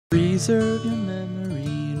Preserve your memory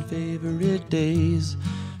and favorite days.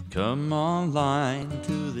 Come online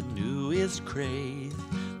to the newest craze.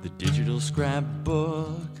 The digital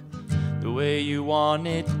scrapbook, the way you want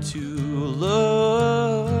it to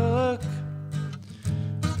look.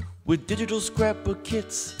 With digital scrapbook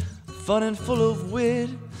kits, fun and full of wit,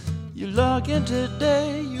 you log in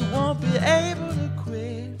today, you won't be able to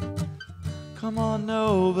quit. Come on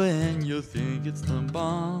over and you'll think it's the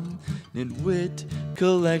bomb.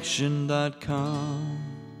 nitwitcollection.com.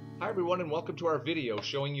 Hi everyone, and welcome to our video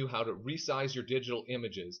showing you how to resize your digital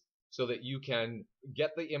images so that you can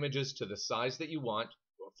get the images to the size that you want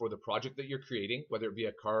for the project that you're creating, whether it be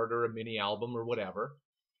a card or a mini album or whatever,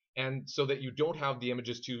 and so that you don't have the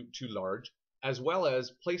images too large, as well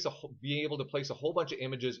as being able to place a whole bunch of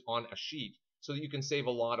images on a sheet so that you can save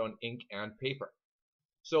a lot on ink and paper.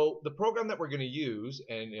 So the program that we're going to use,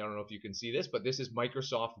 and I don't know if you can see this, but this is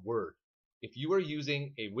Microsoft Word. If you are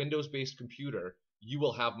using a Windows-based computer, you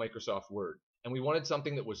will have Microsoft Word. And we wanted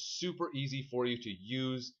something that was super easy for you to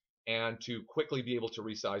use and to quickly be able to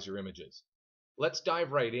resize your images. Let's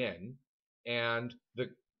dive right in. And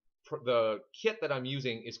the kit that I'm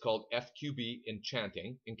using is called FQB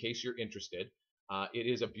Enchanting, in case you're interested. It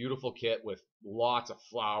is a beautiful kit with lots of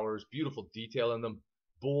flowers, beautiful detail in them,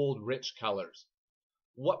 bold, rich colors.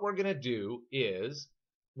 What we're going to do is,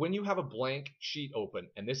 when you have a blank sheet open,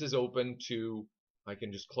 and this is open to, I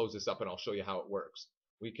can just close this up and I'll show you how it works.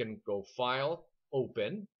 We can go File,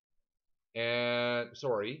 Open, and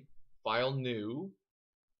File, New,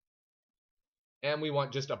 and we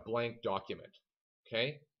want just a blank document,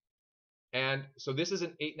 okay? And so this is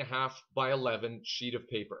an 8.5 by 11 sheet of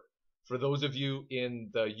paper. For those of you in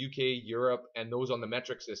the UK, Europe, and those on the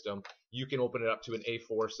metric system, you can open it up to an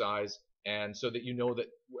A4 size, and so that you know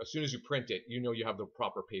that as soon as you print it, you know you have the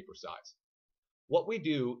proper paper size. What we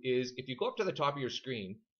do is, if you go up to the top of your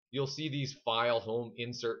screen, you'll see these File, Home,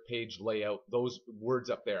 Insert, Page, Layout, those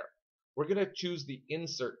words up there. We're going to choose the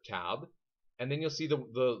Insert tab, and then you'll see the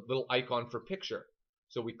little icon for picture.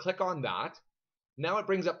 So we click on that. Now it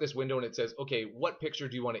brings up this window and it says, okay, what picture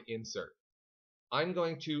do you want to insert? I'm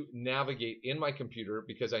going to navigate in my computer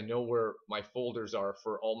because I know where my folders are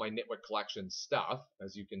for all my Nitwit Collection stuff,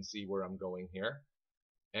 as you can see where I'm going here.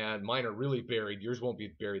 And mine are really buried. Yours won't be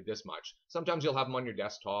buried this much. Sometimes you'll have them on your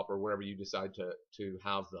desktop or wherever you decide to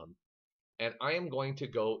have them. And I am going to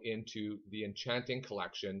go into the Enchanting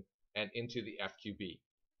Collection and into the FQB.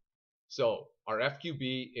 So our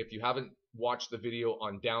FQB, if you haven't watched the video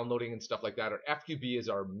on downloading and stuff like that, our FQB is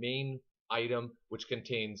our main item, which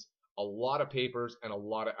contains a lot of papers and a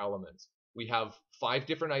lot of elements. We have 5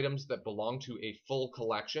 different items that belong to a full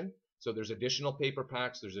collection. So there's additional paper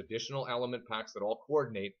packs, there's additional element packs that all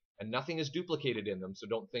coordinate, and nothing is duplicated in them. So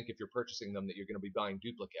don't think if you're purchasing them that you're going to be buying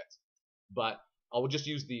duplicates. But I'll just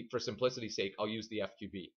use for simplicity's sake, I'll use the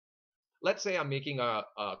FQB. Let's say I'm making a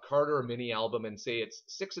card or a mini album and say it's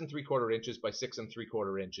 6 3/4 inches by 6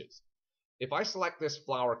 3/4 inches. If I select this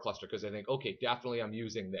flower cluster because I think, okay, definitely I'm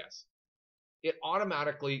using this, it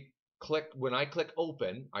automatically when I click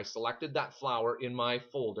open, I selected that flower in my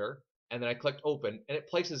folder, and then I clicked open, and it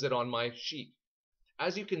places it on my sheet.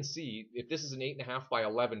 As you can see, if this is an 8.5 by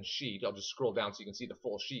 11 sheet, I'll just scroll down so you can see the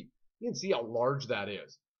full sheet. You can see how large that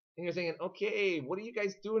is. And you're thinking, okay, what are you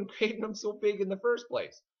guys doing creating them so big in the first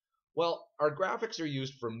place? Well, our graphics are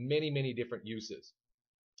used for many, many different uses.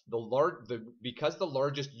 Because the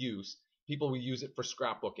largest use, people will use it for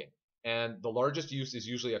scrapbooking. And the largest use is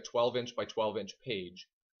usually a 12-inch by 12-inch page.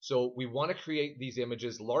 So we want to create these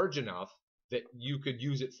images large enough that you could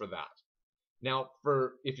use it for that. Now,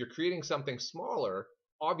 if you're creating something smaller,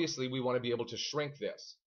 obviously we want to be able to shrink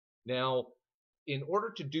this. Now, in order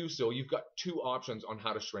to do so, you've got 2 options on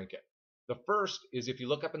how to shrink it. The first is, if you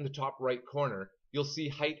look up in the top right corner, you'll see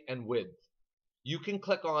height and width. You can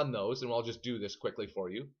click on those, and I'll just do this quickly for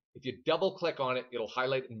you. If you double click on it, it'll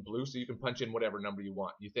highlight in blue, so you can punch in whatever number you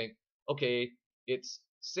want. You think, okay, it's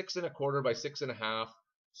 6 1/4 by 6 1/2.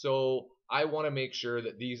 So I want to make sure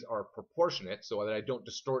that these are proportionate so that I don't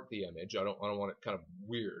distort the image. I don't want it kind of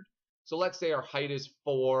weird. So let's say our height is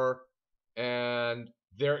 4, and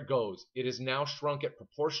there it goes. It has now shrunk it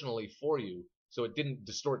proportionally for you, so it didn't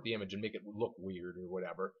distort the image and make it look weird or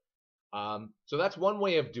whatever. So that's one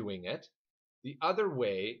way of doing it. The other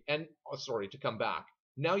way, and to come back,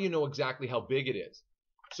 now you know exactly how big it is.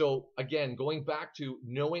 So again, going back to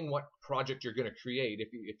knowing what project you're going to create,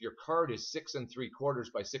 if your card is 6 3/4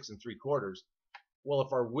 by 6 3/4, well,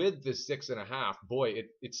 if our width is 6 1/2, boy,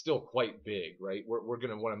 it's still quite big, right? We're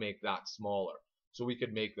going to want to make that smaller. So we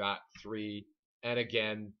could make that 3, and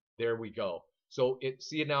again, there we go. So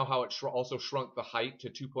see now how it also shrunk the height to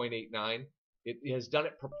 2.89. it has done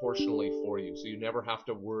it proportionally for you, so you never have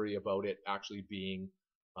to worry about it actually being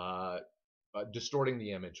distorting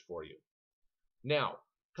the image for you. Now,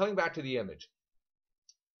 coming back to the image,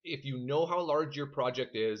 if you know how large your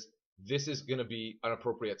project is, this is going to be an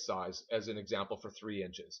appropriate size. As an example, for 3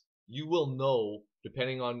 inches, you will know,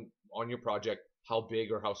 depending on your project, how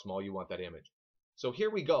big or how small you want that image. So here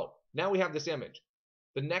we go. Now we have this image.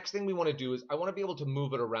 The next thing we want to do is I want to be able to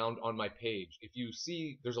move it around on my page. If you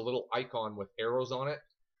see, there's a little icon with arrows on it,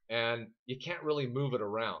 and you can't really move it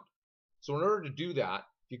around. So in order to do that,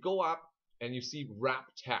 if you go up and you see wrap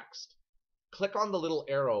text, click on the little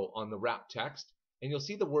arrow on the wrap text, and you'll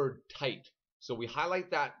see the word tight. So we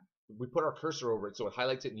highlight that, we put our cursor over it so it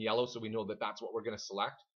highlights it in yellow, so we know that that's what we're going to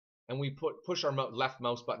select, and we push our left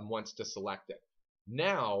mouse button once to select it.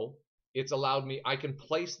 Now it's allowed me, I can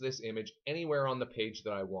place this image anywhere on the page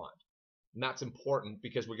that I want. And that's important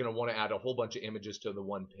because we're going to want to add a whole bunch of images to the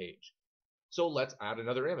one page. So let's add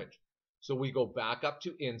another image. So we go back up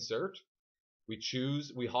to Insert.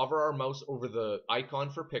 We hover our mouse over the icon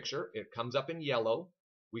for picture. It comes up in yellow.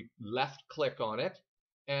 We left click on it,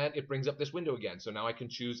 and it brings up this window again. So now I can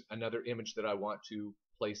choose another image that I want to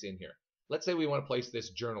place in here. Let's say we want to place this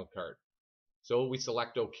journal card. So we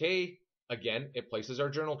select OK. Again, it places our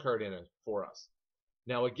journal card in it for us.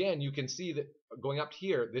 Now again, you can see that going up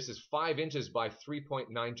here, this is 5 inches by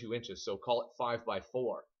 3.92 inches, so call it 5 by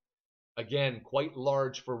 4. Again, quite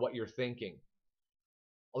large for what you're thinking.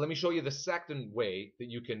 Well, let me show you the second way that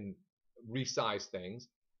you can resize things,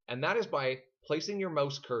 and that is by placing your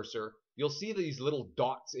mouse cursor. You'll see these little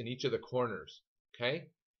dots in each of the corners, okay?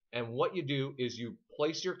 And what you do is you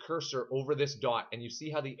place your cursor over this dot, and you see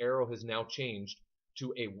how the arrow has now changed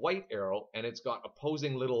to a white arrow, and it's got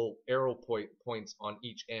opposing little arrow points on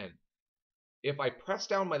each end. If I press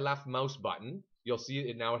down my left mouse button, you'll see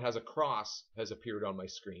it now, it has a cross has appeared on my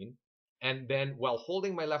screen. And then while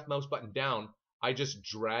holding my left mouse button down, I just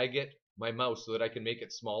drag my mouse so that I can make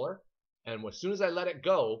it smaller. And as soon as I let it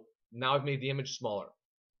go, now I've made the image smaller.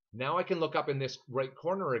 Now I can look up in this right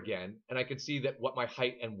corner again, and I can see that what my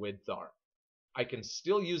height and width are. I can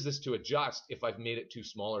still use this to adjust if I've made it too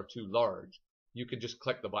small or too large. You can just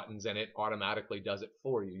click the buttons and it automatically does it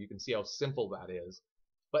for you. You can see how simple that is.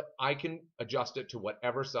 But I can adjust it to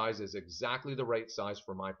whatever size is exactly the right size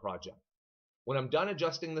for my project. When I'm done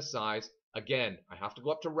adjusting the size, again, I have to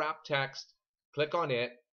go up to wrap text, click on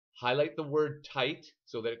it, highlight the word tight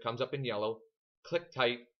so that it comes up in yellow, click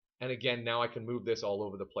tight, and again, now I can move this all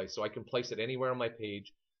over the place. So I can place it anywhere on my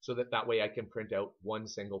page so that way I can print out one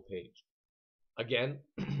single page. Again,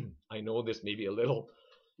 I know this may be a little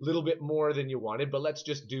bit more than you wanted, but let's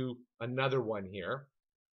just do another one here.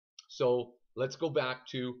 So let's go back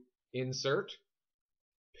to Insert,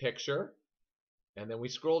 Picture, and then we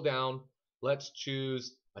scroll down. Let's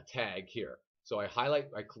choose a tag here. So I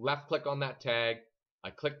left click on that tag,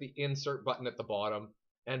 I click the Insert button at the bottom,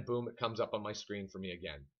 and boom, it comes up on my screen for me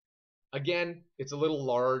again. Again, it's a little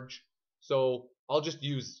large, so I'll just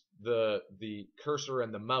use the cursor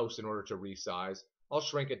and the mouse in order to resize. I'll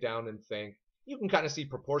shrink it down and think. You can kind of see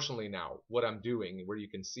proportionally now what I'm doing, where you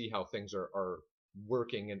can see how things are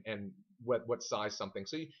working and what size something.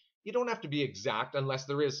 So you don't have to be exact unless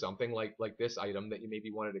there is something like this item that you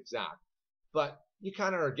maybe wanted exact. But you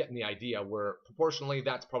kind of are getting the idea where proportionally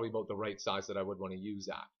that's probably about the right size that I would want to use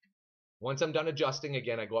at. Once I'm done adjusting,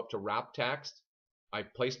 again, I go up to wrap text. I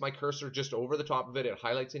place my cursor just over the top of it. It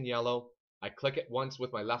highlights in yellow. I click it once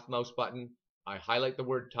with my left mouse button. I highlight the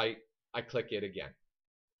word tight. I click it again.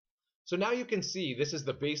 So now you can see this is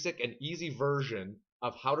the basic and easy version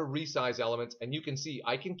of how to resize elements, and you can see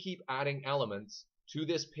I can keep adding elements to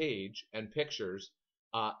this page and pictures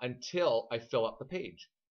until I fill up the page.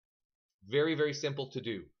 Very, very simple to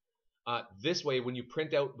do. This way, when you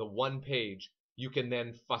print out the one page, you can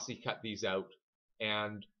then fussy cut these out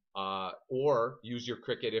and or use your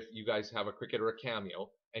Cricut if you guys have a Cricut or a Cameo,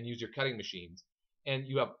 and use your cutting machines. And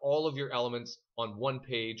you have all of your elements on one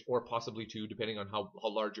page or possibly two, depending on how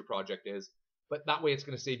large your project is. But that way it's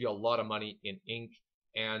going to save you a lot of money in ink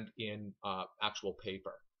and in actual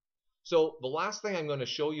paper. So the last thing I'm going to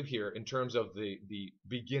show you here in terms of the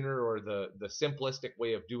beginner or the simplistic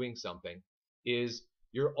way of doing something is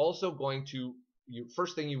you're also going to,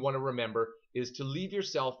 first thing you want to remember is to leave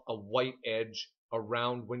yourself a white edge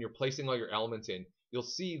around when you're placing all your elements in. You'll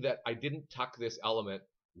see that I didn't tuck this element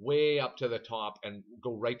way up to the top and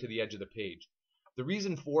go right to the edge of the page. The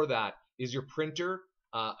reason for that is your printer,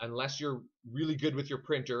 unless you're really good with your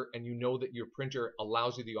printer and you know that your printer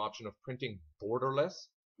allows you the option of printing borderless,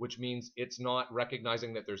 which means it's not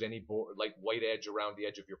recognizing that there's any white edge around the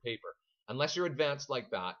edge of your paper. Unless you're advanced like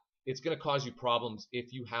that, it's going to cause you problems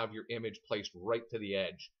if you have your image placed right to the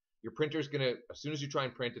edge. Your printer's going to, as soon as you try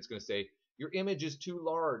and print, it's going to say, your image is too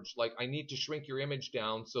large. Like, I need to shrink your image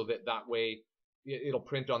down so that way it'll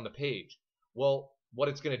print on the page. Well, what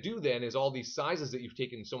it's going to do then is all these sizes that you've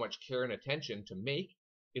taken so much care and attention to make,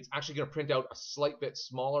 it's actually going to print out a slight bit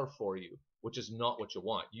smaller for you, which is not what you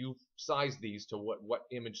want. You've sized these to what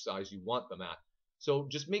image size you want them at. So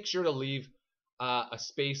just make sure to leave a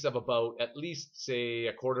space of about at least, say,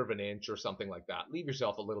 1/4 of an inch or something like that. Leave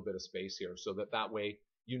yourself a little bit of space here so that way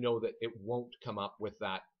you know that it won't come up with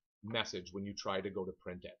that message when you try to go to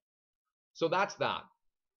print it. So that's that.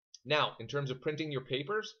 Now, in terms of printing your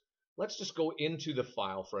papers, let's just go into the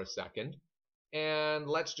file for a second, and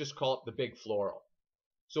let's just call it the big floral.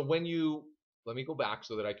 So when you, let me go back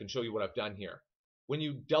so that I can show you what I've done here. When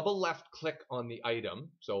you double left click on the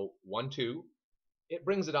item, so 1, 2, it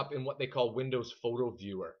brings it up in what they call Windows Photo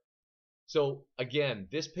Viewer. So again,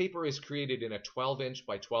 this paper is created in a 12-inch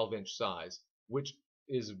by 12-inch size, which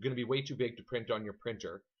is going to be way too big to print on your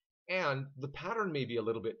printer. And the pattern may be a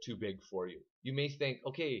little bit too big for you. You may think,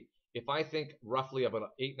 okay, if I think roughly of an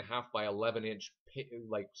 8.5 by 11-inch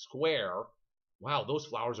like square, wow, those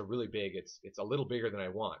flowers are really big. It's a little bigger than I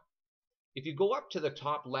want. If you go up to the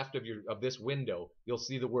top left of this window, you'll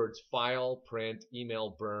see the words file, print,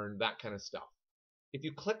 email, burn, that kind of stuff. If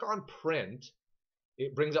you click on print,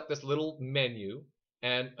 it brings up this little menu,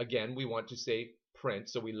 and again, we want to say print,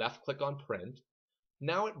 so we left click on print.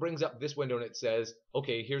 Now it brings up this window and it says,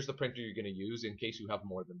 okay, here's the printer you're going to use in case you have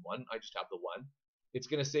more than one. I just have the one. It's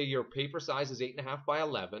going to say your paper size is 8.5 by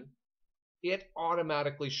 11. It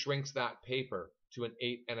automatically shrinks that paper to an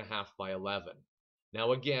 8.5 by 11.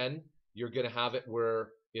 Now again, you're going to have it where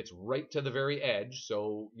it's right to the very edge,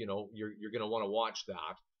 so you know you're going to want to watch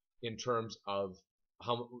that in terms of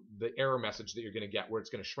how the error message that you're going to get, where it's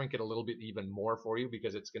going to shrink it a little bit even more for you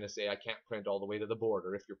because it's going to say I can't print all the way to the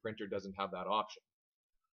border if your printer doesn't have that option.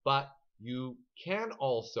 But you can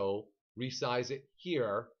also resize it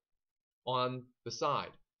here on the side.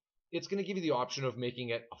 It's going to give you the option of making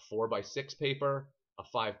it a 4 by 6 paper, a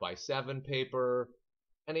 5 by 7 paper,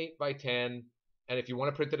 an 8 by 10, and if you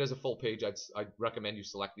want to print it as a full page, I'd recommend you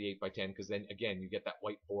select the 8 by 10 because then again you get that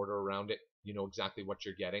white border around it. You know exactly what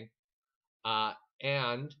you're getting.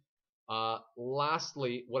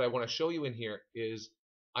 Lastly, what I want to show you in here is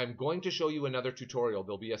I'm going to show you another tutorial.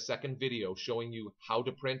 There'll be a second video showing you how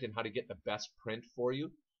to print and how to get the best print for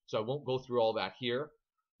you. So I won't go through all that here,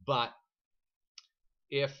 but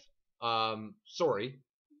if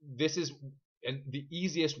this is the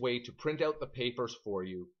easiest way to print out the papers for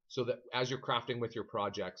you so that as you're crafting with your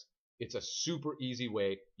projects, it's a super easy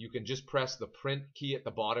way. You can just press the print key at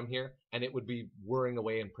the bottom here and it would be whirring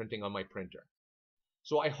away and printing on my printer.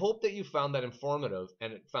 So I hope that you found that informative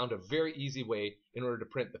and found a very easy way in order to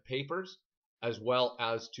print the papers as well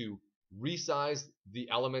as to resize the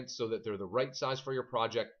elements so that they're the right size for your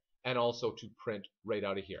project and also to print right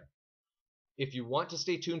out of here. If you want to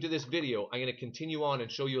stay tuned to this video, I'm going to continue on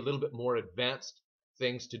and show you a little bit more advanced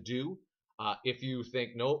things to do. If you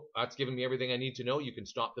think, no, that's given me everything I need to know, you can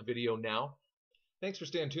stop the video now. Thanks for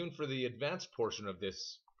staying tuned for the advanced portion of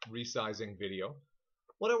this resizing video.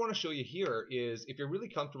 What I want to show you here is if you're really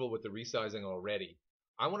comfortable with the resizing already,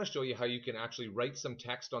 I want to show you how you can actually write some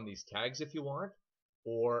text on these tags if you want,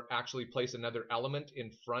 or actually place another element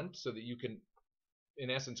in front so that you can, in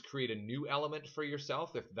essence, create a new element for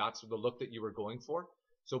yourself if that's the look that you were going for.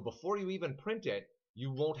 So before you even print it,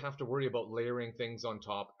 you won't have to worry about layering things on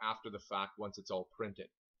top after the fact once it's all printed.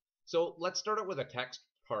 So let's start out with a text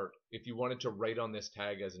part if you wanted to write on this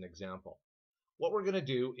tag as an example. What we're going to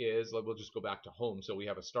do is, we'll just go back to home so we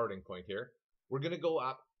have a starting point here. We're going to go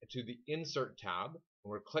up to the Insert tab,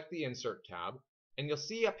 and we'll click the Insert tab, and you'll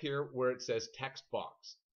see up here where it says Text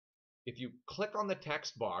Box. If you click on the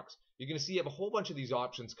text box, you're going to see you have a whole bunch of these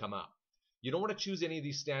options come up. You don't want to choose any of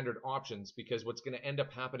these standard options because what's going to end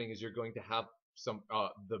up happening is you're going to have some,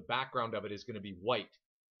 the background of it is going to be white.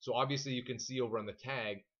 So obviously you can see over on the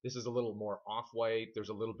tag, this is a little more off-white. There's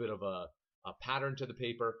a little bit of a pattern to the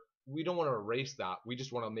paper. We don't want to erase that. We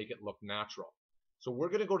just want to make it look natural. So we're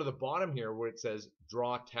going to go to the bottom here where it says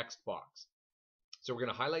Draw Text Box. So we're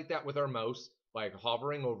going to highlight that with our mouse by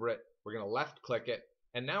hovering over it. We're going to left click it.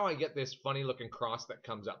 And now I get this funny looking cross that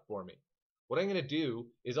comes up for me. What I'm going to do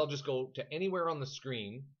is I'll just go to anywhere on the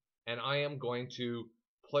screen and I am going to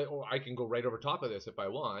play, or I can go right over top of this if I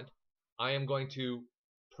want. I am going to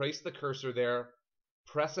place the cursor there,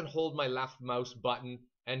 press and hold my left mouse button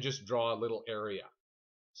and just draw a little area.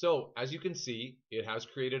 So as you can see, it has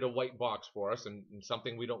created a white box for us and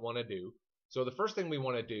something we don't want to do. So the first thing we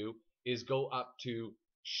want to do is go up to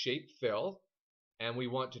Shape Fill and we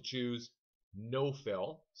want to choose no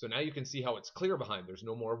fill. So now you can see how it's clear behind. There's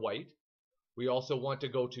no more white. We also want to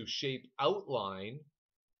go to shape outline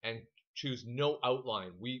and choose no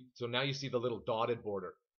outline. So now you see the little dotted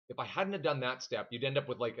border. If I hadn't have done that step, you'd end up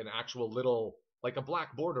with like an actual little, like a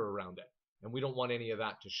black border around it. And we don't want any of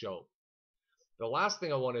that to show. The last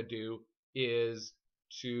thing I want to do is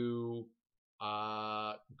to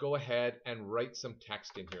go ahead and write some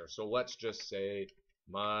text in here. So let's just say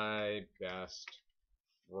my best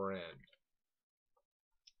friend.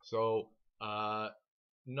 So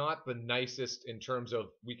not the nicest in terms of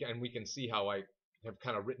we can see how I have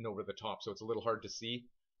kind of written over the top, so it's a little hard to see.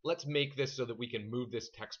 Let's make this so that we can move this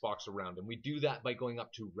text box around, and we do that by going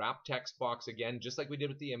up to wrap text box again, just like we did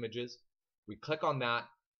with the images. We click on that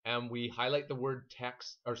and we highlight the word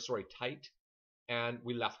text, or sorry, tight, and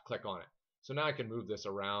we left click on it. So now I can move this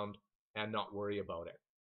around and not worry about it.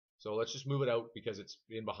 So let's just move it out because it's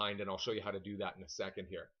in behind, and I'll show you how to do that in a second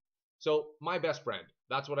here. So my best friend,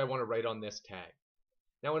 that's what I want to write on this tag.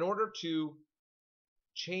 Now in order to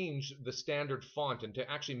change the standard font and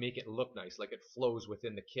to actually make it look nice, like it flows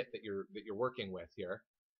within the kit that you're working with here,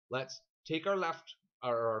 let's take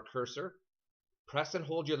our cursor, press and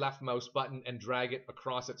hold your left mouse button and drag it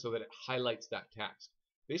across it so that it highlights that text.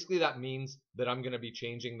 Basically that means that I'm going to be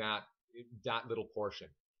changing that little portion.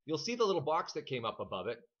 You'll see the little box that came up above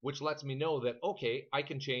it, which lets me know that, okay, I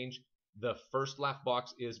can change the first left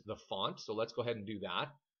box is the font, so let's go ahead and do that.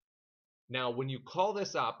 Now, when you call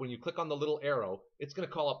this up, when you click on the little arrow, it's going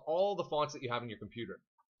to call up all the fonts that you have in your computer.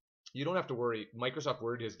 You don't have to worry. Microsoft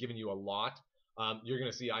Word has given you a lot. You're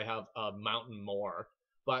going to see I have a mountain more.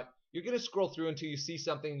 But you're going to scroll through until you see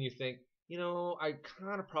something and you think, you know, I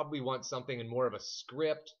kind of probably want something in more of a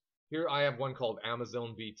script. Here I have one called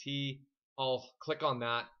Amazon VT. I'll click on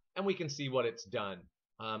that and we can see what it's done.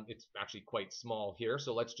 It's actually quite small here,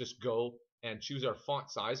 so let's just go and choose our font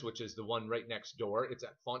size, which is the one right next door. It's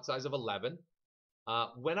at font size of 11.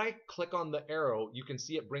 When I click on the arrow, you can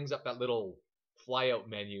see it brings up that little flyout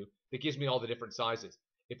menu that gives me all the different sizes.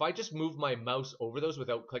 If I just move my mouse over those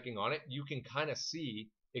without clicking on it, you can kind of see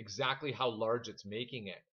exactly how large it's making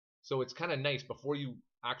it. So it's kind of nice before you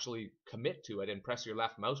actually commit to it and press your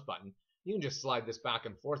left mouse button. You can just slide this back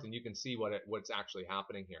and forth and you can see what's actually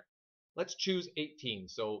happening here. Let's choose 18.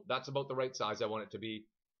 So that's about the right size I want it to be.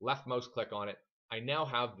 Left mouse click on it. I now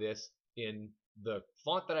have this in the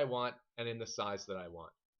font that I want and in the size that I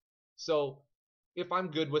want. So if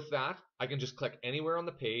I'm good with that, I can just click anywhere on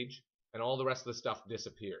the page and all the rest of the stuff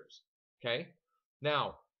disappears. Okay?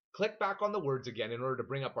 Now, click back on the words again in order to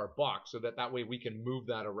bring up our box so that way we can move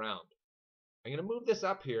that around. I'm going to move this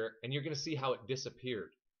up here and you're going to see how it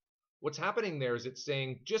disappeared. What's happening there is it's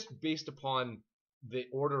saying, just based upon the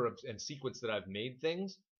order and sequence that I've made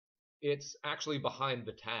things, it's actually behind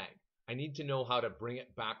the tag. I need to know how to bring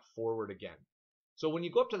it back forward again. So when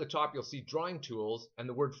you go up to the top, you'll see drawing tools and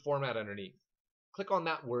the word format underneath. Click on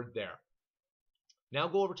that word there. Now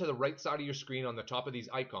go over to the right side of your screen on the top of these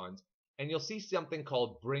icons and you'll see something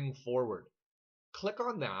called bring forward. Click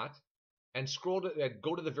on that and scroll to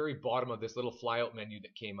go to the very bottom of this little flyout menu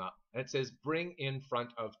that came up and it says bring in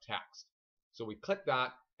front of text. So we click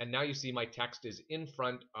that and now you see my text is in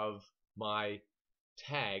front of my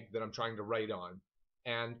tag that I'm trying to write on,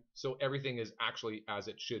 and so everything is actually as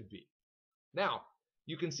it should be. Now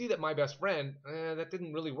you can see that my best friend, that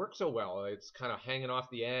didn't really work so well. It's kind of hanging off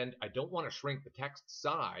the end. I don't want to shrink the text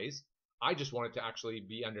size. I just want it to actually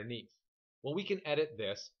be underneath. Well, we can edit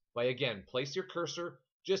this by, again, place your cursor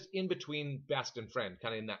just in between best and friend,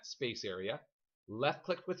 kind of in that space area. Left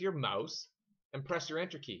click with your mouse and press your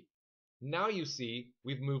enter key. Now you see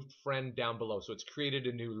we've moved friend down below, so it's created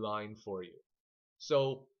a new line for you.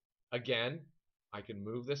 So again, I can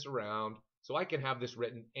move this around so I can have this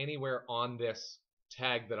written anywhere on this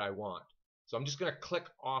tag that I want. So I'm just going to click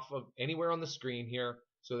off of anywhere on the screen here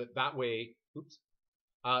so that way,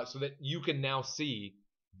 so that you can now see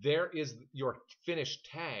there is your finished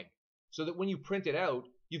tag. So that when you print it out,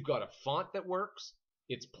 you've got a font that works.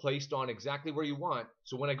 It's placed on exactly where you want.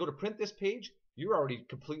 So when I go to print this page, you're already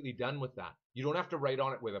completely done with that. You don't have to write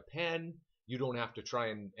on it with a pen. You don't have to try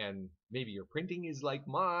and maybe your printing is like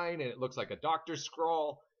mine and it looks like a doctor's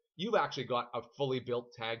scrawl. You've actually got a fully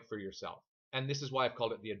built tag for yourself. And this is why I've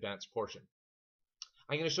called it the advanced portion.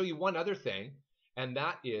 I'm going to show you one other thing, and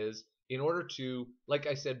that is in order to, like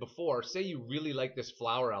I said before, say you really like this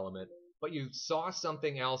flower element, but you saw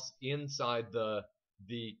something else inside the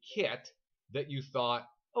kit that you thought,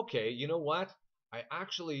 okay, you know what? I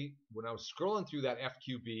actually, when I was scrolling through that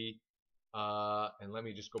FQB, and let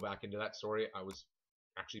me just go back into that. Sorry, I was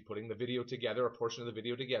actually putting the video together, a portion of the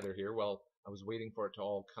video together here. Well, I was waiting for it to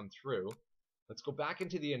all come through. Let's go back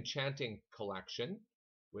into the enchanting collection,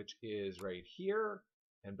 which is right here,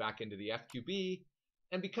 and back into the FQB.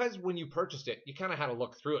 And because when you purchased it, you kind of had to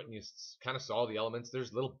look through it and you kind of saw the elements.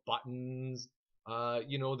 There's little buttons,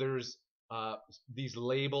 there's these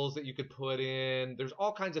labels that you could put in. There's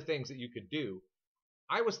all kinds of things that you could do.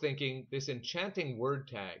 I was thinking this enchanting word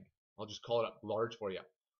tag, I'll just call it up large for you.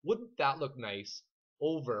 Wouldn't that look nice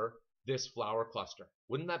over this flower cluster?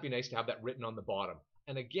 Wouldn't that be nice to have that written on the bottom?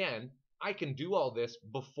 And again, I can do all this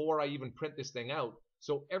before I even print this thing out,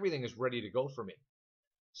 so everything is ready to go for me.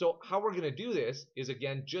 So how we're going to do this is,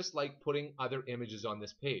 again, just like putting other images on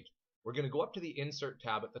this page. We're going to go up to the Insert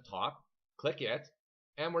tab at the top, click it,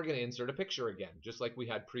 and we're going to insert a picture again, just like we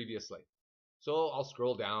had previously. So I'll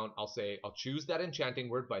scroll down, I'll choose that enchanting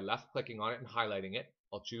word by left-clicking on it and highlighting it.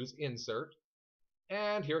 I'll choose Insert,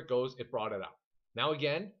 and here it goes, it brought it up. Now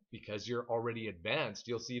again, because you're already advanced,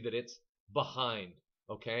 you'll see that it's behind,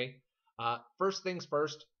 okay? First things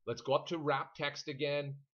first, let's go up to wrap text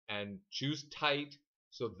again and choose tight,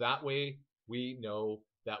 so that way we know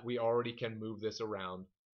that we already can move this around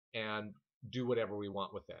and do whatever we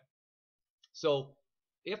want with it. So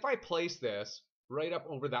if I place this right up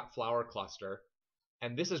over that flower cluster,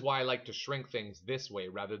 and this is why I like to shrink things this way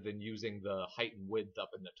rather than using the height and width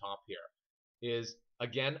up in the top here, is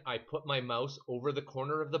again, I put my mouse over the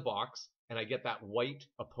corner of the box and I get that white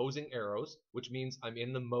opposing arrows, which means I'm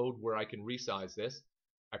in the mode where I can resize this.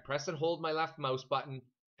 I press and hold my left mouse button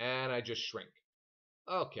and I just shrink.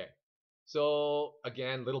 Okay, so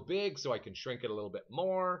again, little big, so I can shrink it a little bit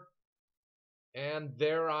more. And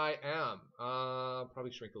there I am.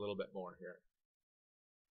 Probably shrink a little bit more here.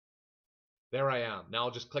 There I am. Now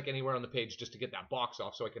I'll just click anywhere on the page just to get that box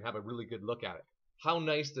off so I can have a really good look at it. How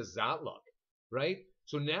nice does that look, right?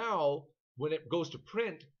 So now when it goes to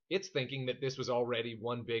print, it's thinking that this was already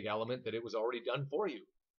one big element, that it was already done for you.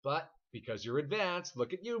 But because you're advanced,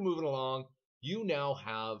 look at you moving along, you now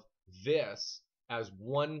have this as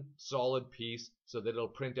one solid piece so that it'll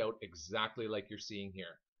print out exactly like you're seeing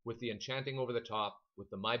here, with the enchanting over the top, with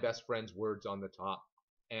the My Best Friend's words on the top,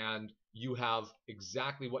 and you have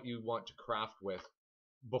exactly what you want to craft with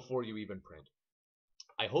before you even print.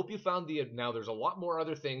 I hope you found now there's a lot more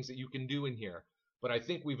other things that you can do in here, but I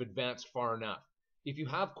think we've advanced far enough. If you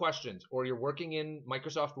have questions, or you're working in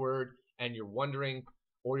Microsoft Word and you're wondering,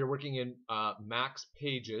 or you're working in Mac's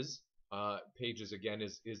Pages, Pages again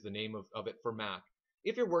is the name of it for Mac.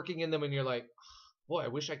 If you're working in them and you're like, boy, I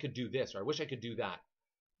wish I could do this, or I wish I could do that,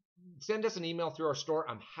 send us an email through our store.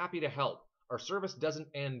 I'm happy to help. Our service doesn't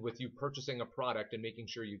end with you purchasing a product and making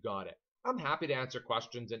sure you got it. I'm happy to answer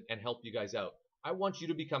questions and help you guys out. I want you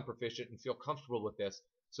to become proficient and feel comfortable with this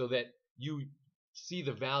so that you see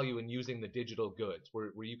the value in using the digital goods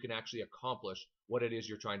where you can actually accomplish what it is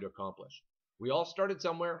you're trying to accomplish. We all started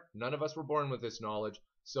somewhere. None of us were born with this knowledge,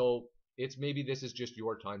 so maybe this is just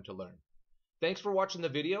your time to learn. Thanks for watching the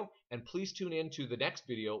video, and please tune in to the next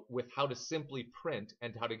video with how to simply print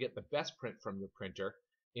and how to get the best print from your printer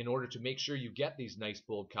in order to make sure you get these nice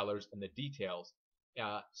bold colors and the details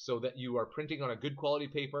so that you are printing on a good quality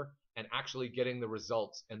paper and actually getting the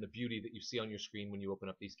results and the beauty that you see on your screen when you open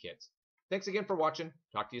up these kits. Thanks again for watching.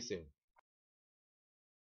 Talk to you soon.